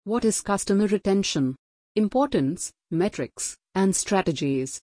What is customer retention? Importance, metrics, and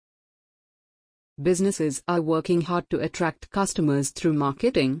strategies. Businesses are working hard to attract customers through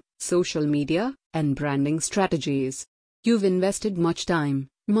marketing, social media, and branding strategies. You've invested much time,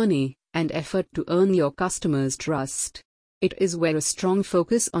 money, and effort to earn your customers' trust. It is where a strong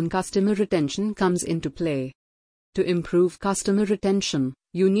focus on customer retention comes into play. To improve customer retention,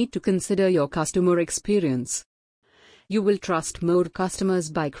 you need to consider your customer experience. You will trust more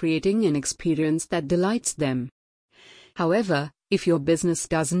customers by creating an experience that delights them. However, if your business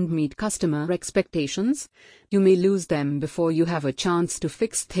doesn't meet customer expectations, you may lose them before you have a chance to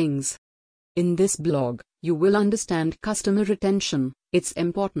fix things. In this blog, you will understand customer retention, its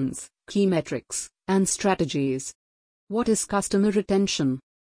importance, key metrics, and strategies. What is customer retention?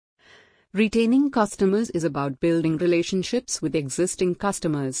 Retaining customers is about building relationships with existing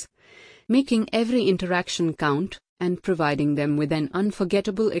customers, making every interaction count, and providing them with an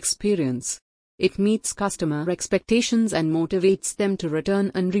unforgettable experience. It meets customer expectations and motivates them to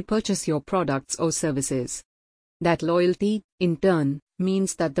return and repurchase your products or services. That loyalty, in turn,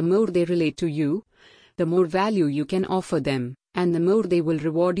 means that the more they relate to you, the more value you can offer them, and the more they will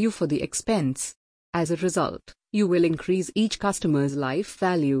reward you for the expense. As a result, you will increase each customer's life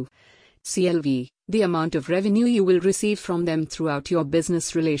value, CLV, the amount of revenue you will receive from them throughout your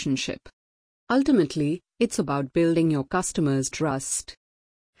business relationship. Ultimately, it's about building your customers' trust.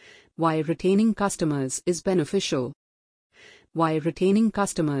 Why retaining customers is beneficial. Why retaining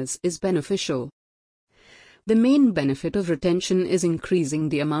customers is beneficial. The main benefit of retention is increasing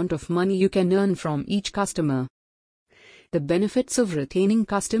the amount of money you can earn from each customer. The benefits of retaining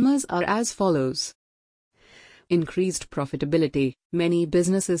customers are as follows. Increased profitability. Many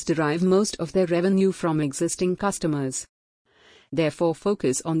businesses derive most of their revenue from existing customers. Therefore,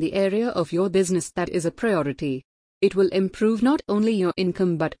 focus on the area of your business that is a priority. It will improve not only your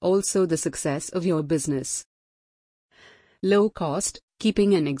income but also the success of your business. Low cost.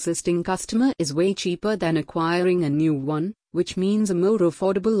 Keeping an existing customer is way cheaper than acquiring a new one, which means a more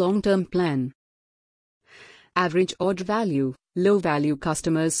affordable long-term plan. Average order value. Low-value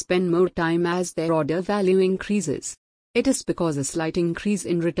customers spend more time as their order value increases. It is because a slight increase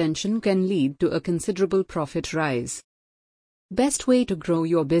in retention can lead to a considerable profit rise. Best way to grow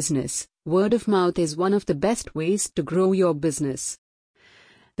your business. Word of mouth is one of the best ways to grow your business.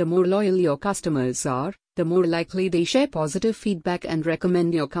 The more loyal your customers are, the more likely they share positive feedback and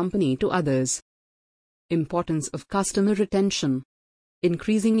recommend your company to others. Importance of customer retention.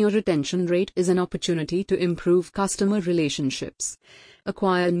 Increasing your retention rate is an opportunity to improve customer relationships,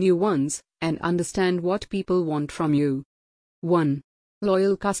 acquire new ones, and understand what people want from you. 1.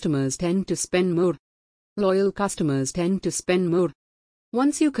 Loyal customers tend to spend more. Loyal customers tend to spend more.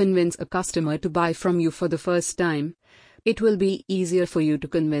 Once you convince a customer to buy from you for the first time, it will be easier for you to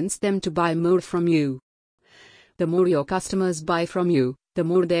convince them to buy more from you. The more your customers buy from you, the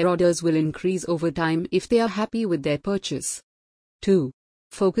more their orders will increase over time if they are happy with their purchase. 2.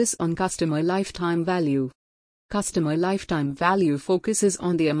 Focus on customer lifetime value. Customer lifetime value focuses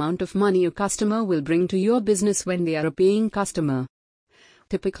on the amount of money a customer will bring to your business when they are a paying customer.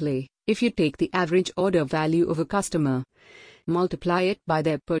 Typically, if you take the average order value of a customer, multiply it by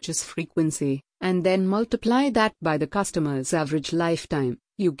their purchase frequency, and then multiply that by the customer's average lifetime,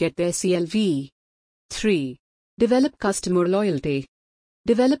 you get their CLV. 3. Develop customer loyalty.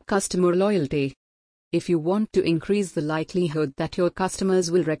 Develop customer loyalty. If you want to increase the likelihood that your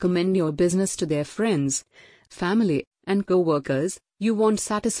customers will recommend your business to their friends, family, and co-workers, you want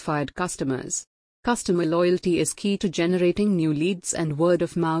satisfied customers. Customer loyalty is key to generating new leads and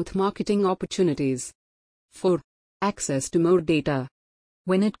word-of-mouth marketing opportunities. 4. Access to more data.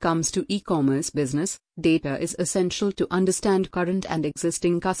 When it comes to e-commerce business, data is essential to understand current and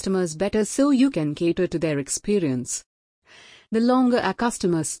existing customers better so you can cater to their experience. The longer a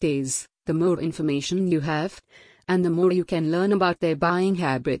customer stays, the more information you have, and the more you can learn about their buying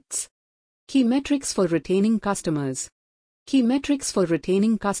habits. Key metrics for retaining customers. Key metrics for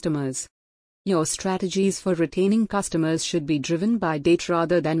retaining customers. Your strategies for retaining customers should be driven by data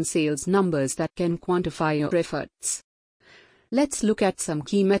rather than sales numbers that can quantify your efforts. Let's look at some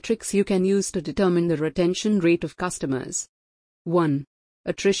key metrics you can use to determine the retention rate of customers. 1.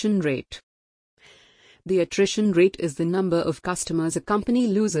 Attrition rate. The attrition rate is the number of customers a company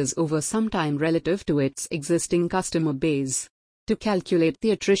loses over some time relative to its existing customer base. To calculate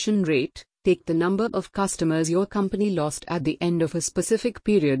the attrition rate, take the number of customers your company lost at the end of a specific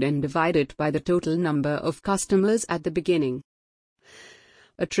period and divide it by the total number of customers at the beginning.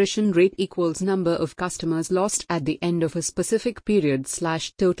 Attrition rate equals number of customers lost at the end of a specific period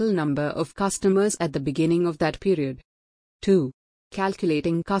 / total number of customers at the beginning of that period. 2.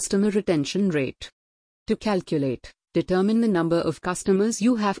 Calculating customer retention rate. To calculate, determine the number of customers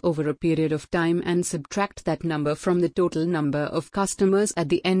you have over a period of time and subtract that number from the total number of customers at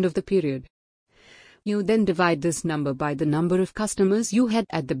the end of the period. You then divide this number by the number of customers you had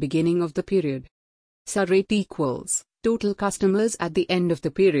at the beginning of the period. SAR rate equals total customers at the end of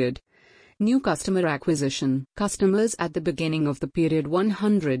the period. New customer acquisition, customers at the beginning of the period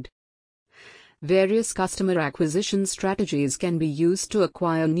 100. Various customer acquisition strategies can be used to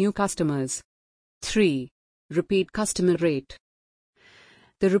acquire new customers. 3. Repeat customer rate.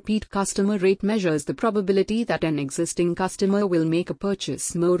 The repeat customer rate measures the probability that an existing customer will make a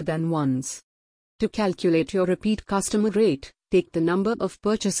purchase more than once. To calculate your repeat customer rate, take the number of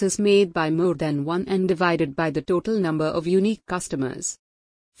purchases made by more than one and divide it by the total number of unique customers.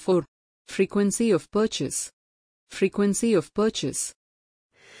 4. Frequency of purchase. Frequency of purchase.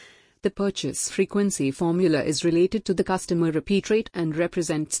 The purchase frequency formula is related to the customer repeat rate and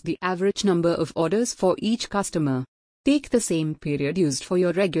represents the average number of orders for each customer. Take the same period used for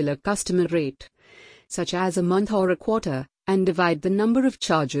your regular customer rate, such as a month or a quarter, and divide the number of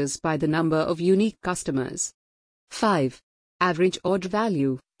charges by the number of unique customers. 5. Average order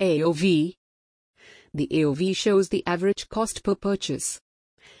value, AOV. The AOV shows the average cost per purchase.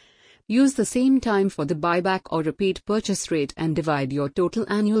 Use the same time for the buyback or repeat purchase rate and divide your total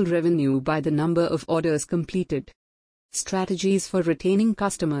annual revenue by the number of orders completed. Strategies for retaining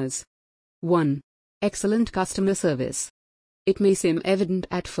customers. 1. Excellent customer service. It may seem evident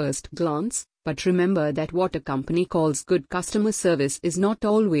at first glance, but remember that what a company calls good customer service is not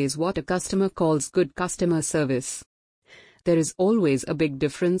always what a customer calls good customer service. There is always a big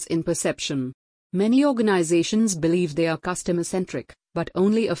difference in perception. Many organizations believe they are customer-centric, but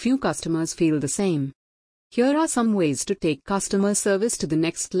only a few customers feel the same. Here are some ways to take customer service to the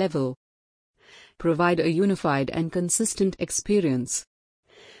next level. Provide a unified and consistent experience.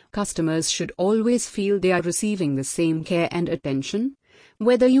 Customers should always feel they are receiving the same care and attention,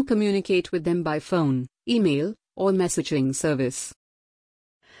 whether you communicate with them by phone, email, or messaging service.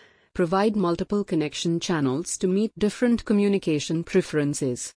 Provide multiple connection channels to meet different communication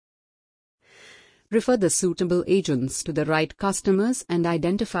preferences. Refer the suitable agents to the right customers and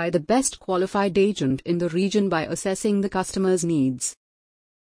identify the best qualified agent in the region by assessing the customer's needs.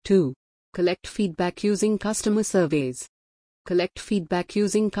 2. Collect feedback using customer surveys. Collect feedback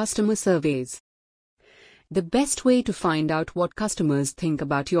using customer surveys. The best way to find out what customers think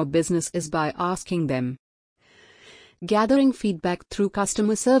about your business is by asking them. Gathering feedback through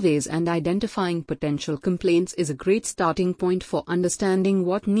customer surveys and identifying potential complaints is a great starting point for understanding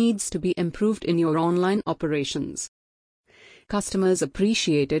what needs to be improved in your online operations. Customers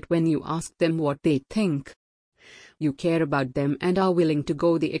appreciate it when you ask them what they think. You care about them and are willing to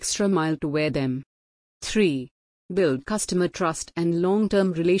go the extra mile to wear them. 3. Build customer trust and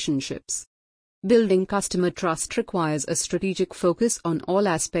long-term relationships. Building customer trust requires a strategic focus on all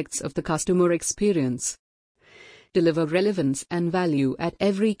aspects of the customer experience. Deliver relevance and value at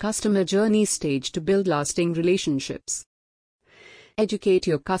every customer journey stage to build lasting relationships. Educate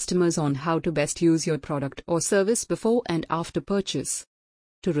your customers on how to best use your product or service before and after purchase.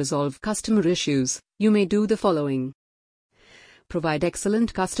 To resolve customer issues, you may do the following. Provide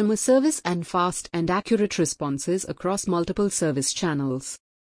excellent customer service and fast and accurate responses across multiple service channels.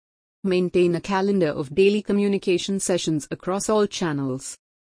 Maintain a calendar of daily communication sessions across all channels.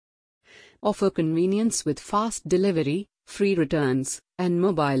 Offer convenience with fast delivery, free returns, and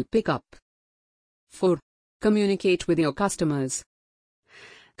mobile pickup. 4. Communicate with your customers.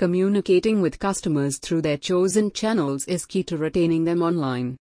 Communicating with customers through their chosen channels is key to retaining them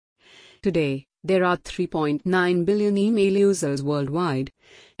online. Today, there are 3.9 billion email users worldwide,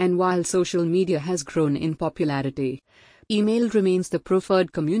 and while social media has grown in popularity, email remains the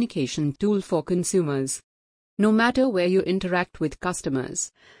preferred communication tool for consumers. No matter where you interact with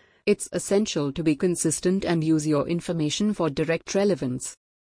customers, it's essential to be consistent and use your information for direct relevance.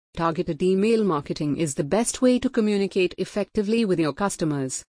 Targeted email marketing is the best way to communicate effectively with your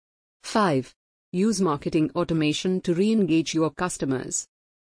customers. 5. Use marketing automation to re-engage your customers.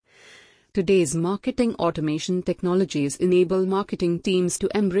 Today's marketing automation technologies enable marketing teams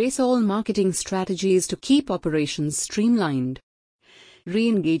to embrace all marketing strategies to keep operations streamlined.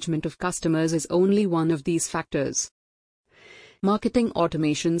 Re-engagement of customers is only one of these factors. Marketing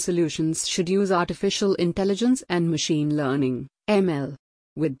automation solutions should use artificial intelligence and machine learning, ML.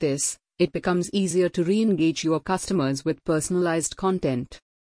 With this, it becomes easier to re-engage your customers with personalized content.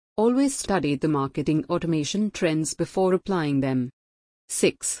 Always study the marketing automation trends before applying them.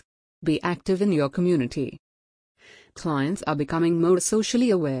 6. Be active in your community. Clients are becoming more socially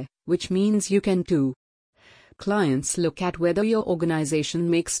aware, which means you can too. Clients look at whether your organization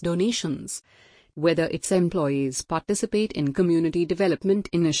makes donations, whether its employees participate in community development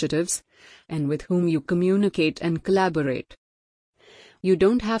initiatives, and with whom you communicate and collaborate. You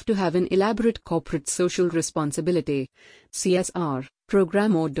don't have to have an elaborate corporate social responsibility (CSR)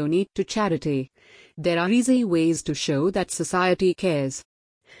 program or donate to charity. There are easy ways to show that society cares.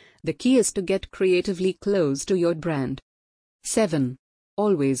 The key is to get creatively close to your brand. 7.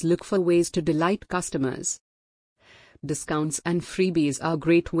 Always look for ways to delight customers. Discounts and freebies are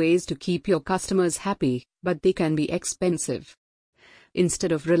great ways to keep your customers happy, but they can be expensive.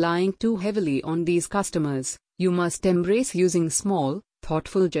 Instead of relying too heavily on these customers, you must embrace using small,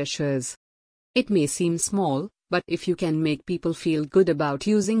 thoughtful gestures. It may seem small, but if you can make people feel good about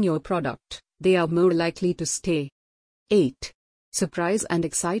using your product, they are more likely to stay. 8. Surprise and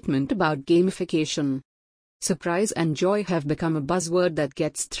excitement about gamification. Surprise and joy have become a buzzword that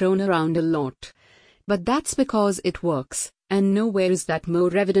gets thrown around a lot. But that's because it works, and nowhere is that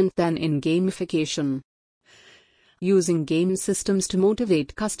more evident than in gamification. Using game systems to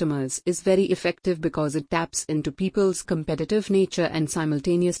motivate customers is very effective because it taps into people's competitive nature and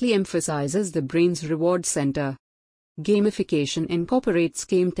simultaneously emphasizes the brain's reward center. Gamification incorporates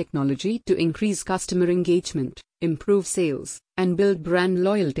game technology to increase customer engagement, improve sales, and build brand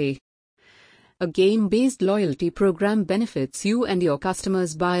loyalty. A game-based loyalty program benefits you and your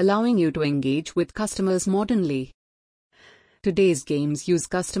customers by allowing you to engage with customers modernly. Today's games use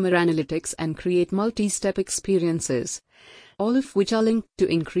customer analytics and create multi-step experiences, all of which are linked to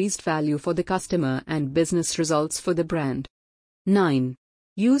increased value for the customer and business results for the brand. 9.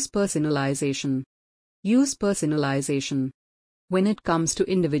 Use personalization. Use personalization. When it comes to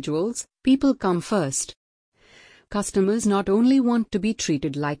individuals, people come first. Customers not only want to be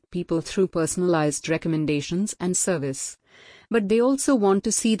treated like people through personalized recommendations and service, but they also want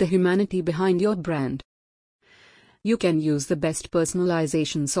to see the humanity behind your brand. You can use the best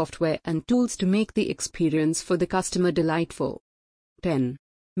personalization software and tools to make the experience for the customer delightful. 10.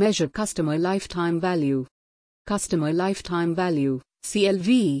 Measure customer lifetime value. Customer lifetime value,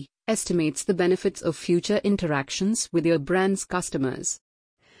 CLV, estimates the benefits of future interactions with your brand's customers.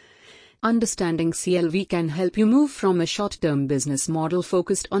 Understanding CLV can help you move from a short-term business model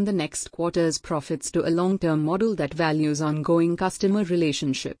focused on the next quarter's profits to a long-term model that values ongoing customer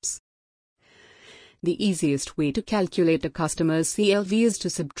relationships. The easiest way to calculate a customer's CLV is to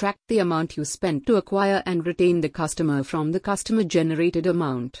subtract the amount you spent to acquire and retain the customer from the customer-generated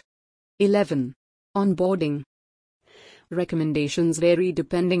amount. 11. Onboarding. Recommendations vary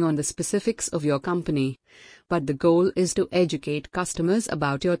depending on the specifics of your company, but the goal is to educate customers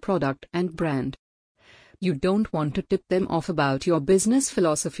about your product and brand. You don't want to tip them off about your business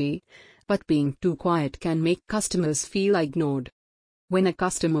philosophy, but being too quiet can make customers feel ignored. When a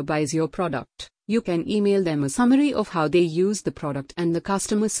customer buys your product, you can email them a summary of how they use the product and the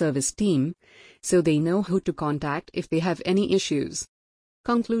customer service team, so they know who to contact if they have any issues.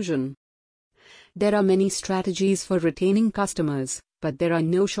 Conclusion. There are many strategies for retaining customers, but there are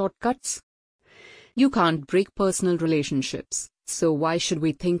no shortcuts. You can't break personal relationships, so why should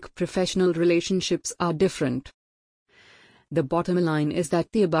we think professional relationships are different? The bottom line is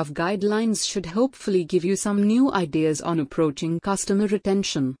that the above guidelines should hopefully give you some new ideas on approaching customer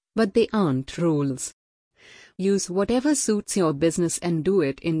retention, but they aren't rules. Use whatever suits your business and do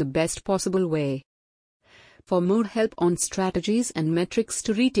it in the best possible way. For more help on strategies and metrics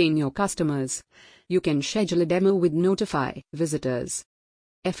to retain your customers, you can schedule a demo with Notify visitors.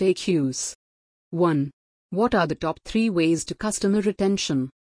 FAQs. 1. What are the top 3 ways to customer retention?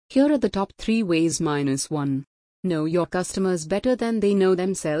 Here are the top 3 ways -1. Know your customers better than they know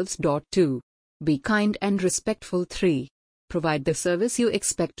themselves. 2. Be kind and respectful. 3. Provide the service you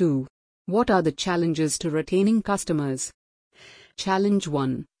expect. 2. What are the challenges to retaining customers? Challenge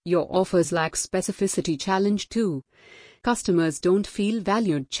 1. Your offers lack specificity. Challenge 2. Customers don't feel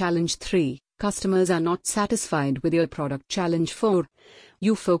valued. Challenge 3. Customers are not satisfied with your product. Challenge 4.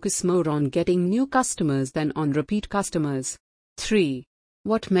 You focus more on getting new customers than on repeat customers. 3.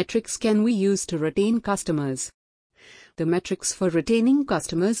 What metrics can we use to retain customers? The metrics for retaining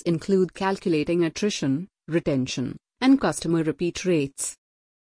customers include calculating attrition, retention, and customer repeat rates.